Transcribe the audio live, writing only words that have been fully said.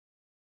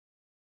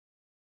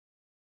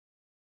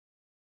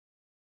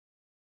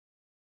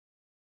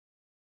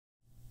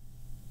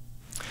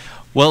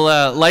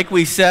Well, like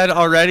we said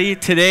already,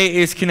 today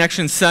is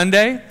Connection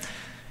Sunday.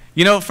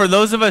 You know, for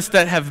those of us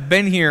that have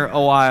been here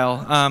a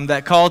while,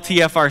 that call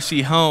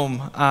TFRC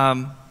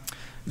home,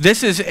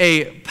 this is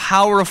a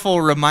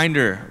powerful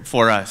reminder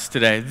for us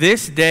today.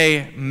 This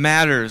day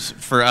matters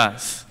for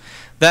us.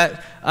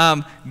 That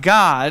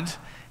God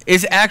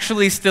is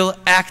actually still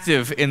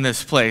active in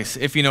this place,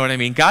 if you know what I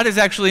mean. God is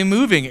actually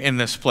moving in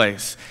this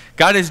place.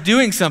 God is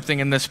doing something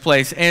in this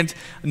place, and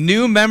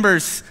new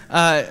members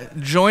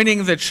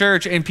joining the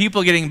church and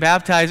people getting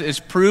baptized is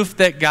proof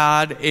that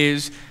God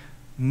is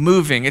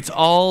moving. It's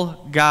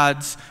all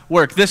God's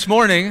work. This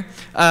morning,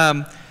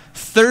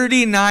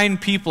 39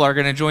 people are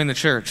going to join the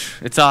church.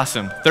 It's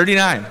awesome.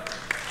 39.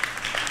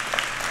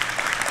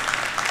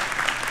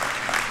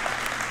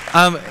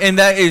 And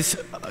that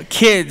is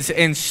kids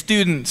and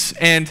students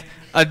and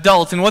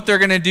adults. And what they're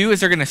going to do is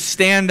they're going to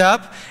stand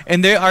up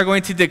and they are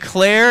going to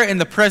declare in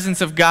the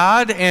presence of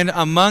God and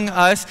among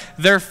us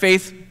their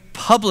faith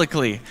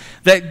publicly,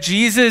 that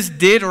Jesus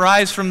did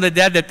rise from the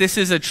dead, that this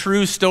is a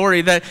true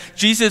story, that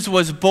Jesus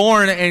was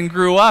born and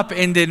grew up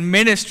and did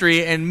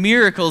ministry and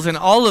miracles and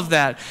all of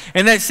that.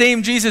 And that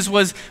same Jesus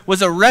was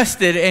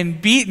arrested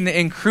and beaten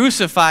and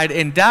crucified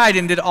and died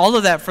and did all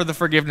of that for the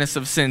forgiveness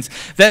of sins.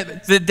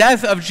 That the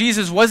death of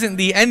Jesus wasn't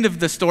the end of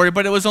the story,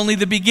 but it was only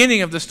the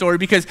beginning of the story,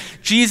 because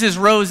Jesus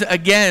rose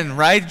again,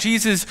 right?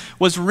 Jesus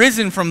was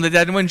risen from the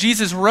dead. And when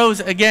Jesus rose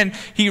again,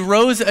 he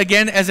rose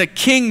again as a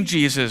King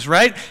Jesus,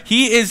 right?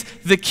 He is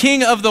the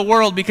King of the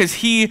world because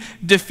he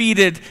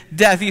defeated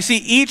death. You see,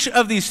 each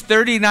of these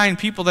 39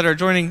 people that are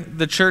joining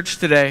the church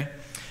today,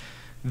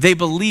 they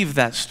believe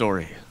that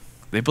story.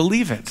 They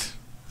believe it.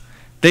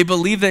 They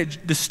believe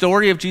that the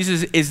story of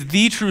Jesus is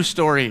the true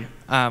story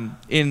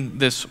in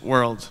this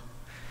world.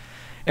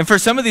 And for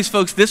some of these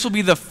folks, this will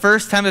be the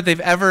first time that they've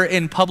ever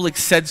in public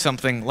said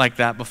something like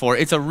that before.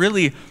 It's a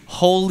really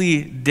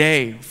holy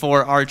day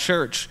for our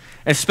church,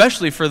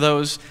 especially for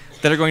those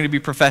that are going to be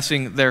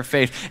professing their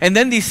faith. And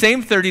then these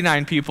same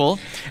 39 people,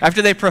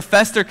 after they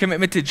profess their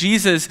commitment to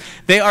Jesus,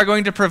 they are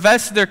going to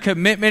profess their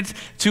commitment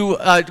to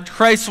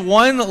Christ's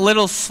one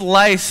little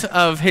slice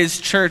of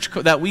his church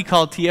that we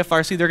call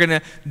TFRC. They're going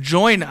to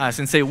join us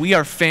and say, we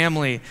are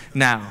family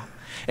now.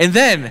 And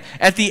then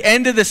at the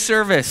end of the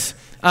service,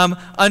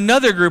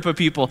 another group of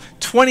people,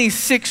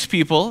 26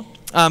 people,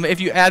 if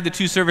you add the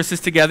two services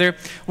together,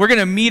 we're going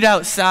to meet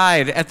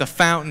outside at the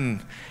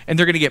fountain, and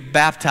they're going to get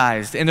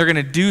baptized, and they're going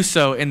to do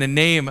so in the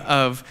name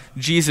of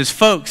Jesus.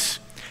 Folks,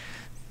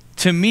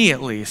 to me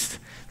at least,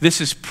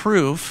 this is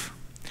proof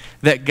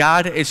that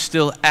God is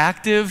still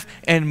active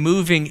and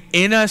moving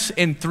in us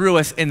and through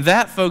us, and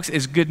that, folks,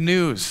 is good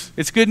news.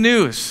 It's good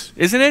news,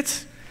 isn't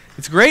it?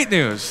 It's great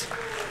news.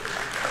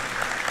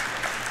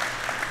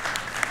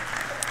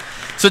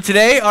 So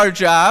today, our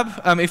job,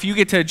 if you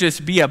get to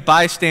just be a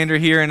bystander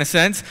here in a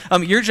sense,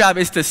 your job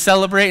is to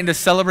celebrate and to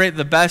celebrate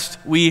the best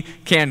we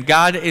can.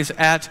 God is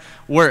at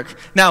work.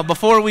 Now,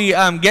 before we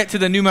get to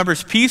the new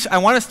members piece, I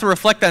want us to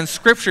reflect on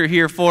Scripture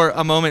here for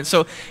a moment.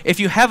 So if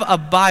you have a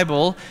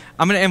Bible,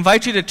 I'm going to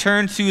invite you to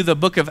turn to the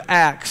book of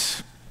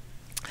Acts.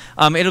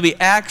 It'll be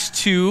Acts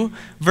 2,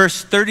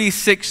 verse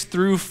 36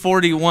 through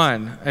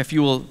 41, if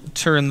you will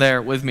turn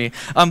there with me.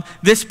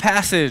 This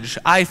passage,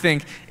 I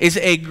think, is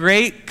a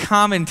great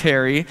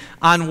commentary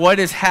on what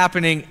is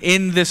happening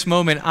in this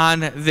moment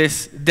on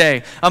this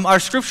day. Our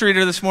scripture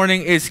reader this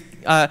morning is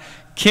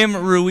Kim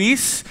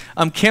Ruiz.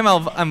 Kim,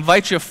 I'll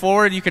invite you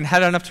forward. You can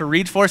head on up to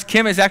read for us.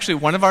 Kim is actually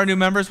one of our new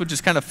members, which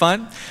is kind of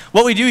fun.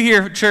 What we do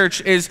here,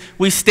 church, is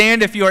we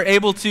stand if you are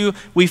able to.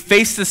 We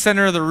face the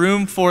center of the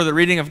room for the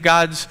reading of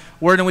God's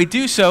word, and we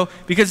do so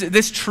because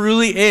this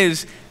truly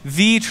is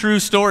the true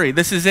story.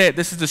 This is it.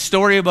 This is the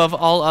story above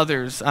all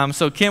others.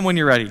 So, Kim, when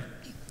you're ready.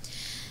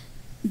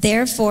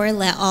 Therefore,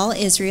 let all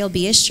Israel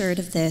be assured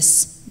of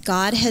this.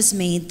 God has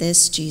made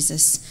this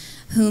Jesus,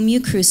 whom you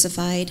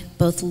crucified,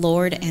 both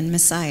Lord and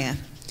Messiah.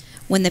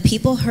 When the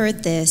people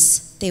heard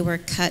this, they were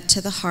cut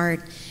to the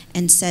heart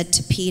and said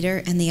to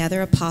Peter and the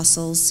other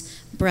apostles,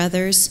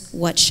 "Brothers,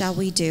 what shall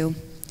we do?"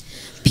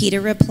 Peter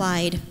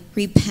replied,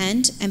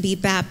 "Repent and be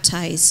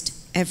baptized,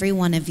 every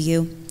one of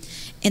you,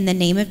 in the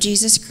name of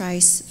Jesus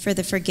Christ for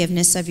the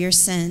forgiveness of your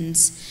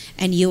sins,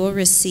 and you will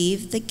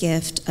receive the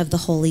gift of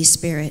the Holy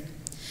Spirit.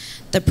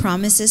 The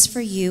promise is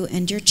for you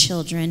and your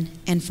children,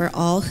 and for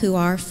all who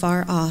are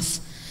far off,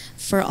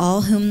 for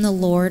all whom the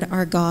Lord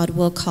our God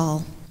will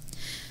call."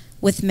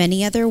 With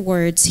many other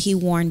words he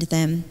warned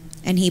them,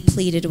 and he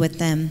pleaded with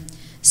them,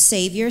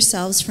 "Save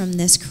yourselves from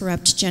this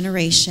corrupt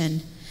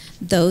generation."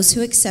 Those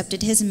who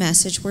accepted his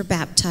message were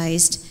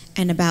baptized,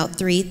 and about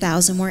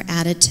 3,000 were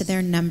added to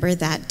their number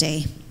that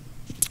day.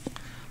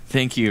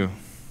 Thank you,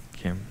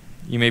 Kim.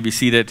 You may be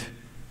seated.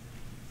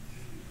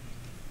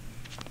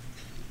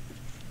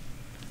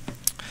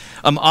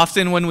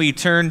 Often when we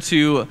turn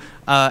to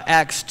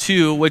Acts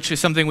 2, which is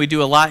something we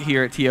do a lot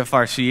here at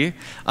TFRC.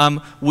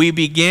 We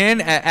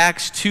begin at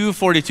Acts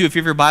 2:42. If you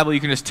have your Bible, you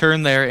can just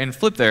turn there and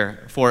flip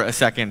there for a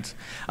second.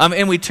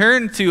 And we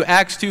turn to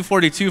Acts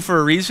 2:42 for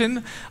a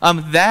reason.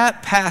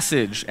 That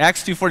passage,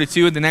 Acts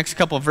 2:42, and the next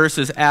couple of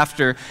verses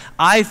after,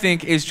 I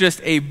think is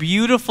just a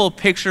beautiful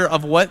picture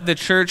of what the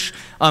church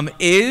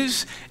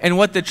is and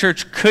what the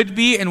church could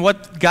be and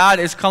what God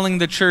is calling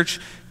the church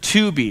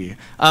to be.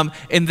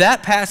 And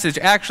that passage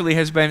actually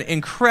has been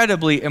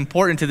incredibly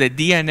important to the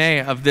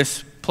DNA of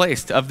this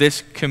place, of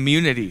this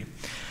community.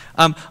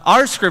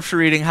 Our scripture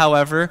reading,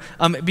 however,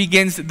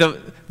 begins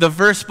the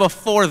verse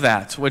before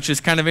that, which is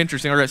kind of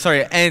interesting. Or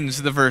sorry, it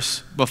ends the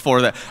verse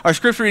before that. Our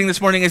scripture reading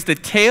this morning is the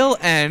tail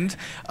end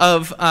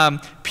of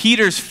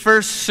Peter's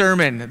first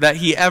sermon that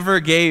he ever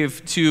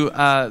gave to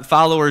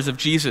followers of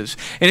Jesus.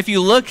 And if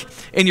you look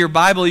in your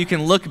Bible, you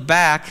can look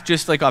back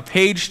just like a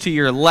page to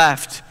your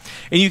left,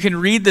 and you can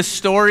read the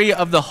story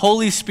of the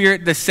Holy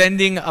Spirit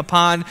descending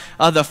upon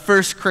the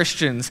first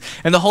Christians.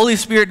 And the Holy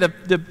Spirit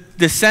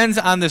descends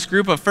on this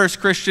group of first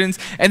Christians,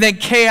 and then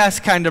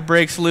chaos kind of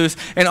breaks loose,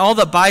 and all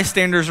the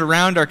bystanders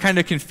around are kind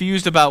of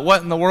confused about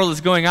what in the world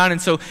is going on.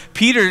 And so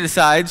Peter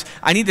decides,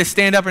 I need to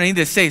stand up and I need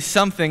to say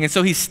something. And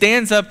so he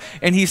stands up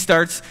and he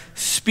starts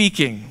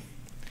speaking.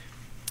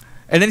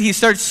 And then he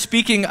starts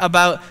speaking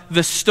about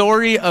the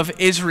story of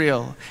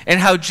Israel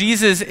and how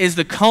Jesus is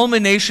the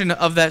culmination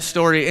of that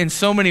story in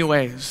so many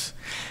ways.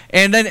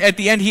 And then at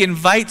the end, he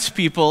invites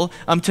people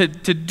to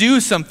do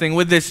something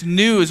with this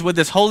news, with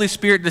this Holy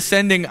Spirit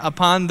descending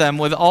upon them,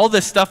 with all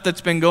this stuff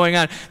that's been going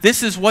on.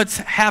 This is what's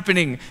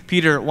happening,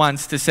 Peter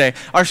wants to say.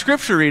 Our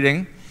scripture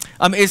reading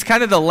is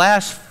kind of the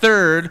last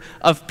third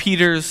of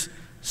Peter's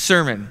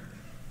sermon.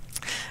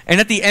 And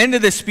at the end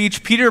of this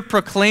speech, Peter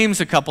proclaims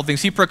a couple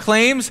things. He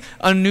proclaims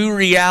a new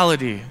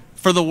reality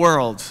for the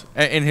world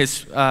in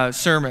his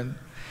sermon.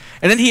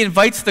 And then he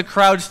invites the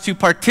crowds to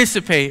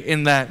participate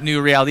in that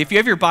new reality. If you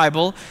have your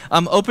Bible,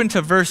 open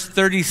to verse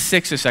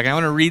 36 a second. I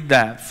want to read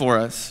that for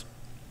us.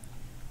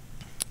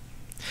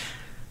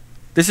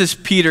 This is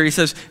Peter. He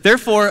says,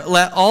 "Therefore,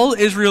 let all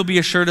Israel be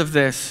assured of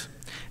this.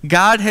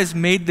 God has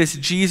made this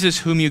Jesus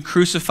whom you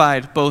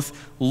crucified both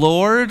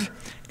Lord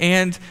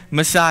and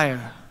Messiah."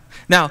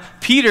 Now,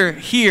 Peter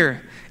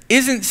here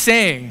isn't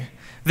saying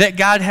that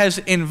God has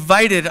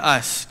invited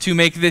us to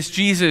make this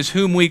Jesus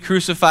whom we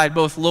crucified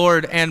both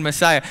Lord and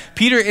Messiah.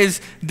 Peter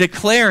is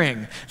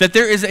declaring that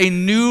there is a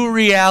new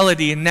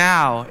reality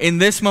now. In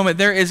this moment,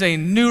 there is a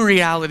new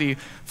reality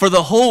for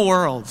the whole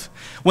world.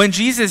 When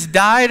Jesus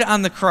died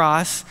on the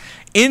cross,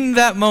 in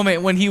that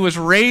moment when he was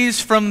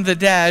raised from the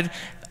dead,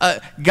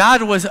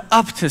 God was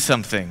up to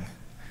something.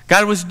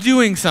 God was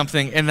doing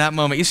something in that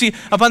moment. You see,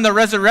 upon the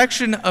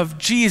resurrection of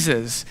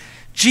Jesus,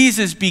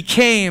 Jesus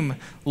became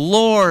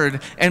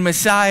Lord and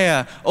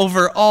Messiah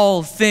over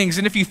all things.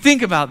 And if you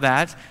think about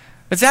that,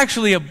 that's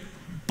actually a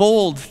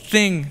bold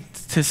thing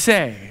to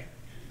say.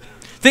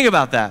 Think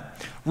about that.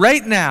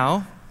 Right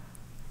now,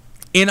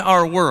 in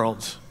our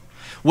world,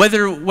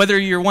 whether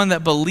you're one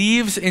that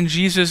believes in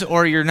Jesus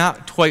or you're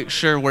not quite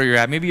sure where you're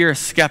at, maybe you're a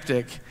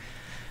skeptic,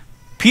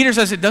 Peter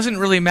says it doesn't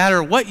really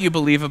matter what you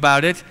believe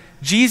about it.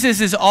 Jesus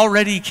is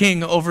already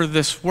king over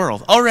this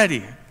world.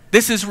 Already.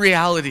 This is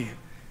reality.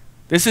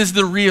 This is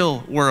the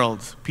real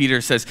world,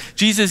 Peter says.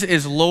 Jesus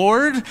is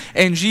Lord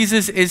and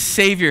Jesus is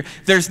Savior.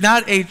 There's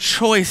not a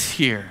choice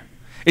here.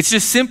 It's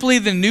just simply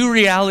the new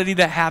reality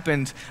that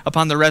happened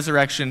upon the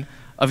resurrection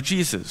of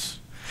Jesus.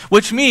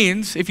 Which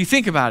means, if you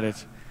think about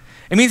it,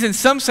 it means in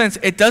some sense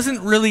it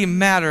doesn't really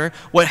matter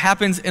what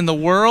happens in the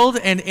world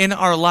and in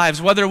our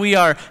lives, whether we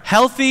are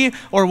healthy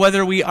or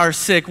whether we are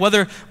sick,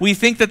 whether we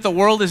think that the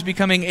world is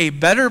becoming a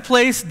better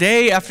place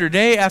day after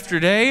day after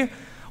day,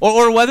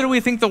 or whether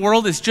we think the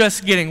world is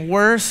just getting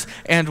worse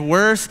and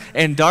worse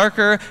and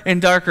darker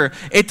and darker.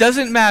 It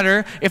doesn't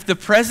matter if the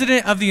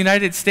President of the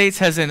United States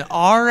has an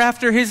R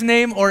after his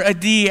name or a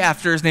D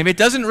after his name. It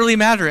doesn't really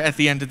matter at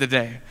the end of the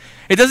day.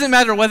 It doesn't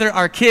matter whether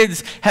our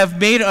kids have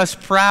made us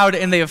proud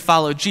and they have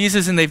followed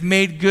Jesus and they've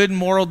made good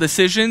moral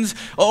decisions,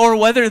 or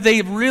whether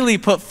they really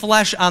put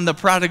flesh on the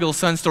prodigal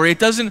son story. It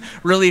doesn't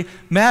really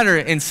matter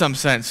in some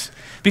sense.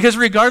 Because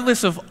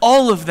regardless of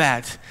all of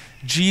that,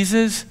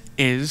 Jesus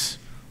is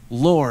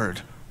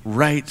Lord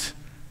right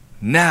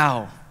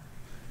now.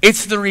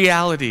 It's the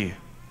reality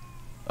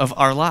of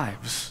our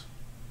lives.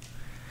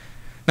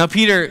 Now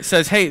Peter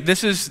says, hey,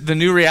 this is the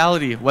new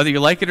reality. Whether you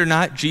like it or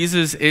not,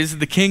 Jesus is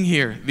the king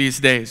here these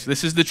days.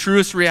 This is the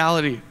truest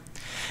reality.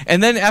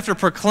 And then after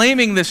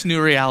proclaiming this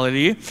new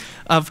reality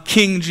of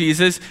King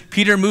Jesus,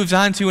 Peter moves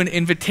on to an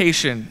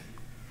invitation.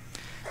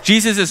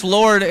 Jesus is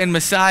Lord and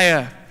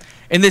Messiah,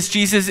 and this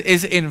Jesus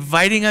is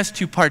inviting us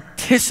to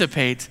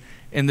participate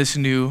in this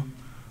new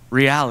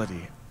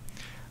reality.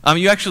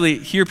 You actually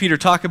hear Peter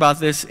talk about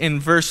this in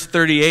verse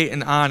 38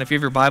 and on. If you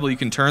have your Bible, you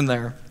can turn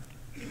there.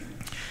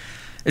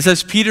 It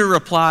says, Peter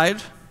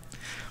replied,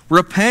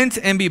 "Repent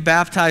and be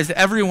baptized,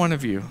 every one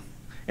of you,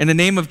 in the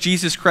name of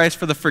Jesus Christ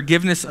for the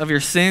forgiveness of your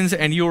sins,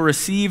 and you will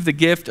receive the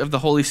gift of the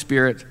Holy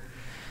Spirit.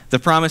 The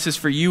promise is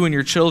for you and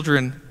your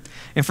children,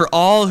 and for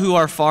all who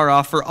are far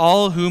off, for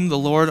all whom the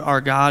Lord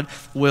our God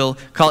will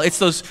call. It's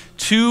those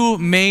two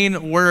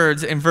main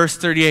words in verse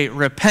 38,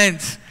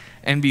 repent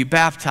and be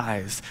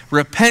baptized.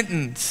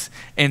 Repentance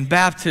and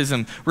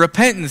baptism.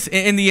 Repentance,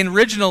 in the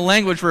original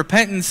language,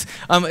 repentance,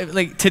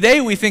 like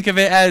today we think of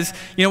it as,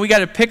 we got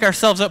to pick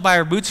ourselves up by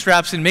our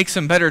bootstraps and make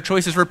some better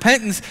choices.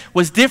 Repentance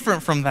was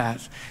different from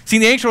that. See,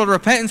 in the ancient world,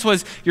 repentance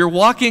was you're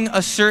walking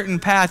a certain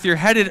path, you're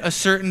headed a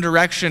certain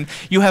direction,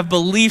 you have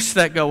beliefs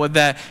that go with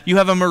that, you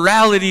have a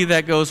morality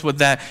that goes with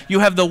that, you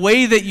have the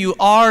way that you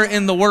are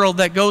in the world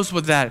that goes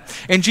with that.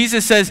 And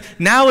Jesus says,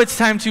 now it's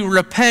time to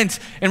repent.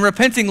 And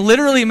repenting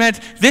literally meant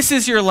this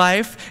is your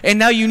life, and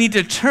now you need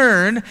to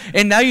turn,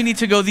 and now you need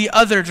to go the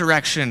other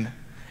direction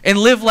and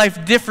live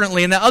life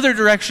differently. And the other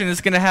direction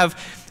is going to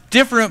have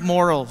different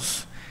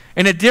morals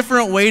and a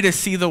different way to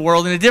see the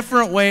world and a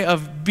different way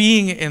of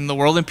being in the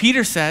world. And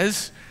Peter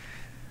says,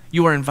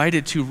 you are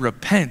invited to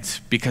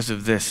repent because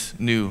of this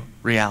new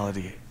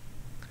reality.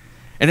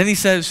 And then he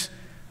says,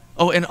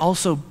 and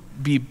also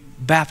be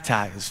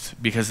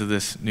baptized because of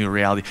this new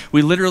reality.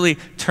 We literally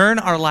turn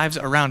our lives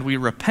around. We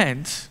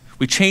repent,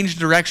 we change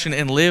direction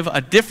and live a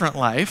different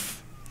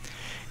life.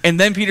 And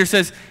then Peter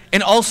says,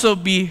 and also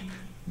be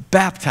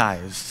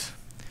baptized.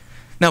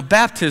 Now,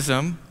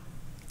 baptism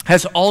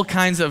has all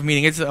kinds of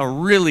meaning. It's a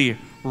really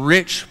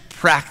rich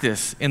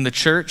practice in the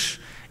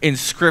church, in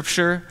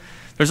Scripture.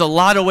 There's a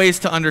lot of ways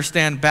to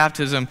understand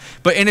baptism,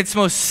 but in its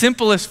most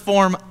simplest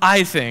form,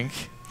 I think,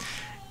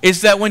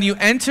 is that when you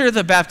enter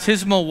the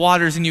baptismal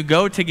waters and you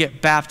go to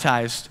get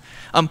baptized,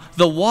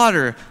 the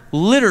water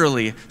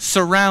literally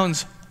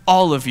surrounds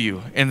all of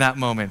you in that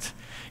moment.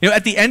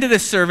 At the end of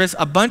this service,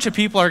 a bunch of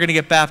people are going to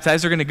get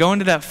baptized. They're going to go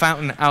into that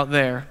fountain out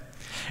there.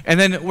 And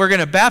then we're going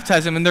to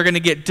baptize them, and they're going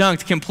to get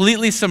dunked,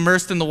 completely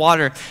submersed in the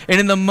water. And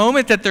in the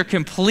moment that they're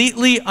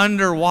completely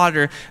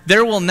underwater,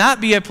 there will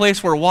not be a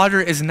place where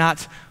water is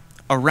not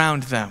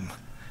around them.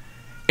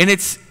 And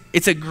it's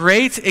a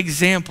great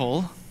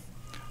example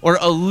or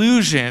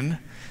allusion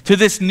to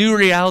this new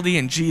reality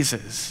in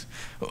Jesus.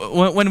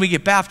 When we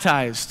get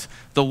baptized,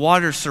 the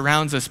water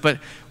surrounds us, but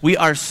we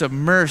are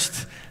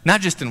submersed,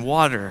 not just in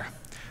water,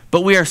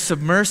 but we are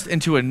submersed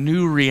into a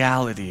new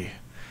reality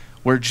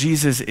where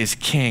Jesus is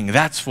King.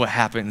 That's what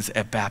happens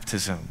at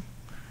baptism.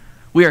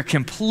 We are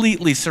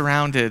completely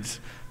surrounded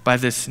by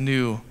this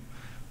new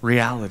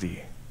reality.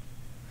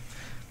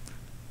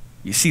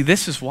 You see,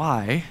 this is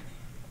why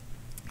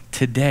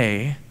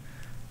today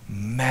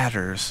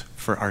matters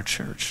for our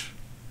church.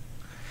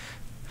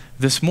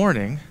 This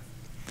morning,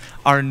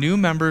 our new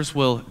members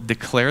will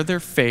declare their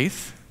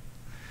faith.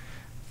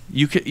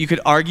 You could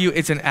argue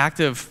it's an act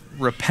of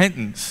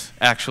repentance,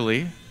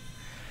 actually.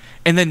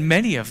 And then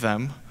many of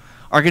them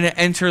are going to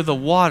enter the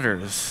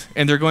waters,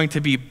 and they're going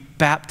to be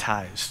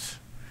baptized.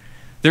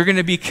 They're going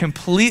to be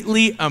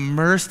completely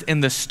immersed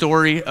in the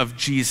story of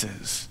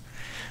Jesus.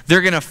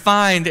 They're going to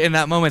find in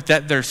that moment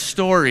that their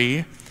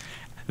story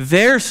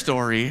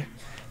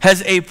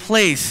has a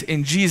place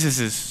in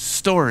Jesus'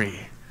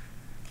 story.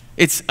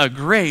 It's a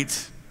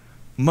great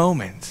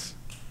moment.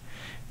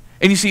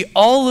 And you see,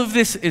 all of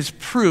this is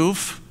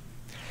proof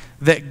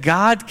that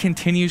God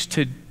continues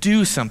to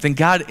do something.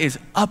 God is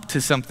up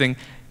to something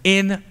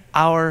in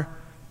our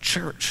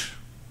church.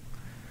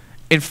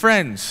 And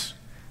friends,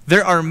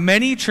 there are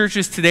many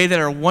churches today that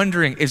are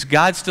wondering, is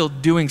God still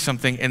doing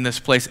something in this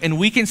place? And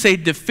we can say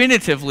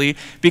definitively,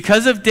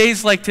 because of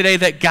days like today,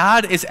 that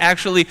God is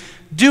actually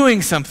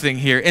doing something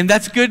here. And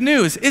that's good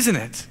news, isn't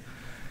it?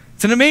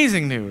 It's an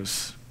amazing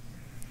news.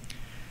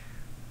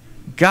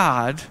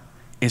 God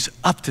is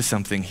up to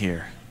something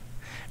here.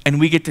 And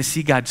we get to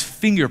see God's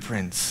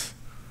fingerprints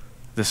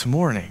this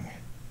morning.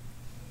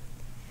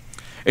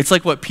 It's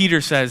like what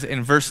Peter says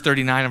in verse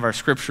 39 of our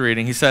scripture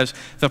reading. He says,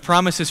 the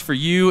promise is for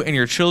you and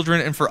your children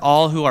and for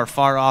all who are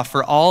far off,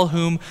 for all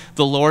whom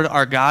the Lord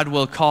our God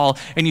will call.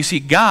 And you see,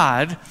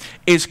 God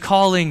is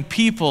calling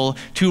people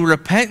to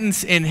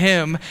repentance in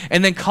him,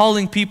 and then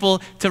calling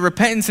people to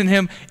repentance in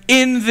him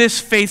in this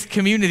faith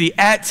community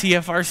at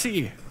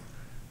TFRC.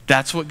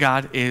 That's what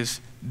God is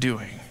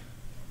doing.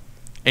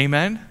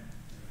 Amen?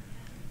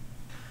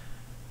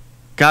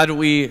 God,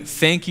 we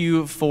thank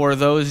you for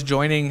those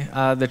joining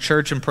the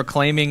church and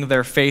proclaiming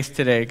their faith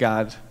today,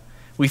 God.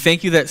 We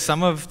thank you that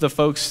some of the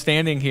folks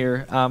standing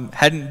here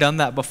hadn't done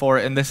that before,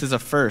 and this is a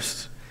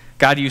first.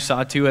 God, you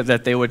saw to it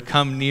that they would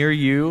come near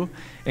you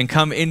and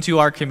come into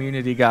our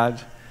community, God.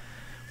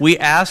 We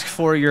ask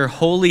for your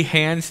holy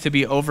hands to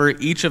be over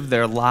each of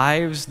their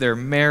lives, their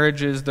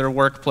marriages, their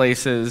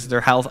workplaces,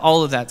 their health,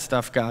 all of that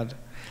stuff, God.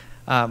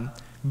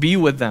 Be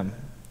with them.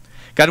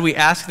 God, we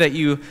ask that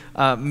you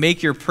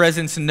make your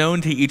presence known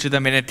to each of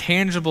them in a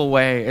tangible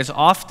way, as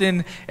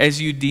often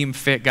as you deem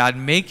fit, God.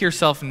 Make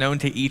yourself known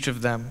to each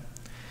of them.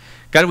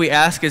 God, we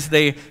ask as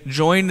they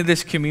join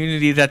this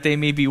community that they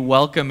may be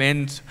welcomed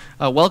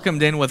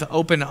in with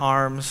open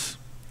arms,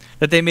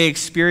 that they may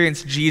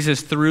experience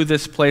Jesus through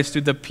this place,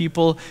 through the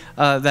people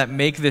that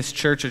make this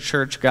church a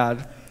church,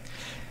 God.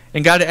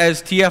 And God,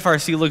 as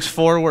TFRC looks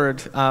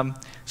forward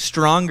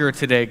stronger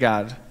today,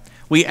 God,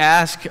 We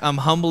ask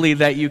humbly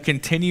that you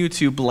continue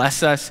to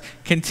bless us,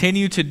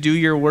 continue to do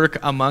your work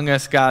among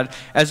us, God.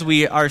 As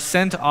we are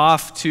sent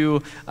off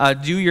to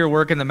do your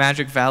work in the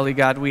Magic Valley,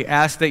 God, we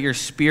ask that your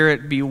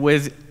Spirit be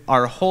with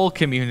our whole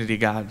community,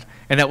 God,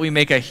 and that we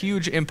make a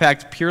huge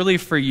impact purely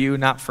for you,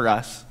 not for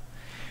us.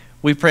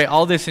 We pray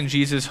all this in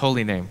Jesus'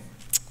 holy name.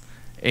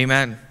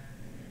 Amen.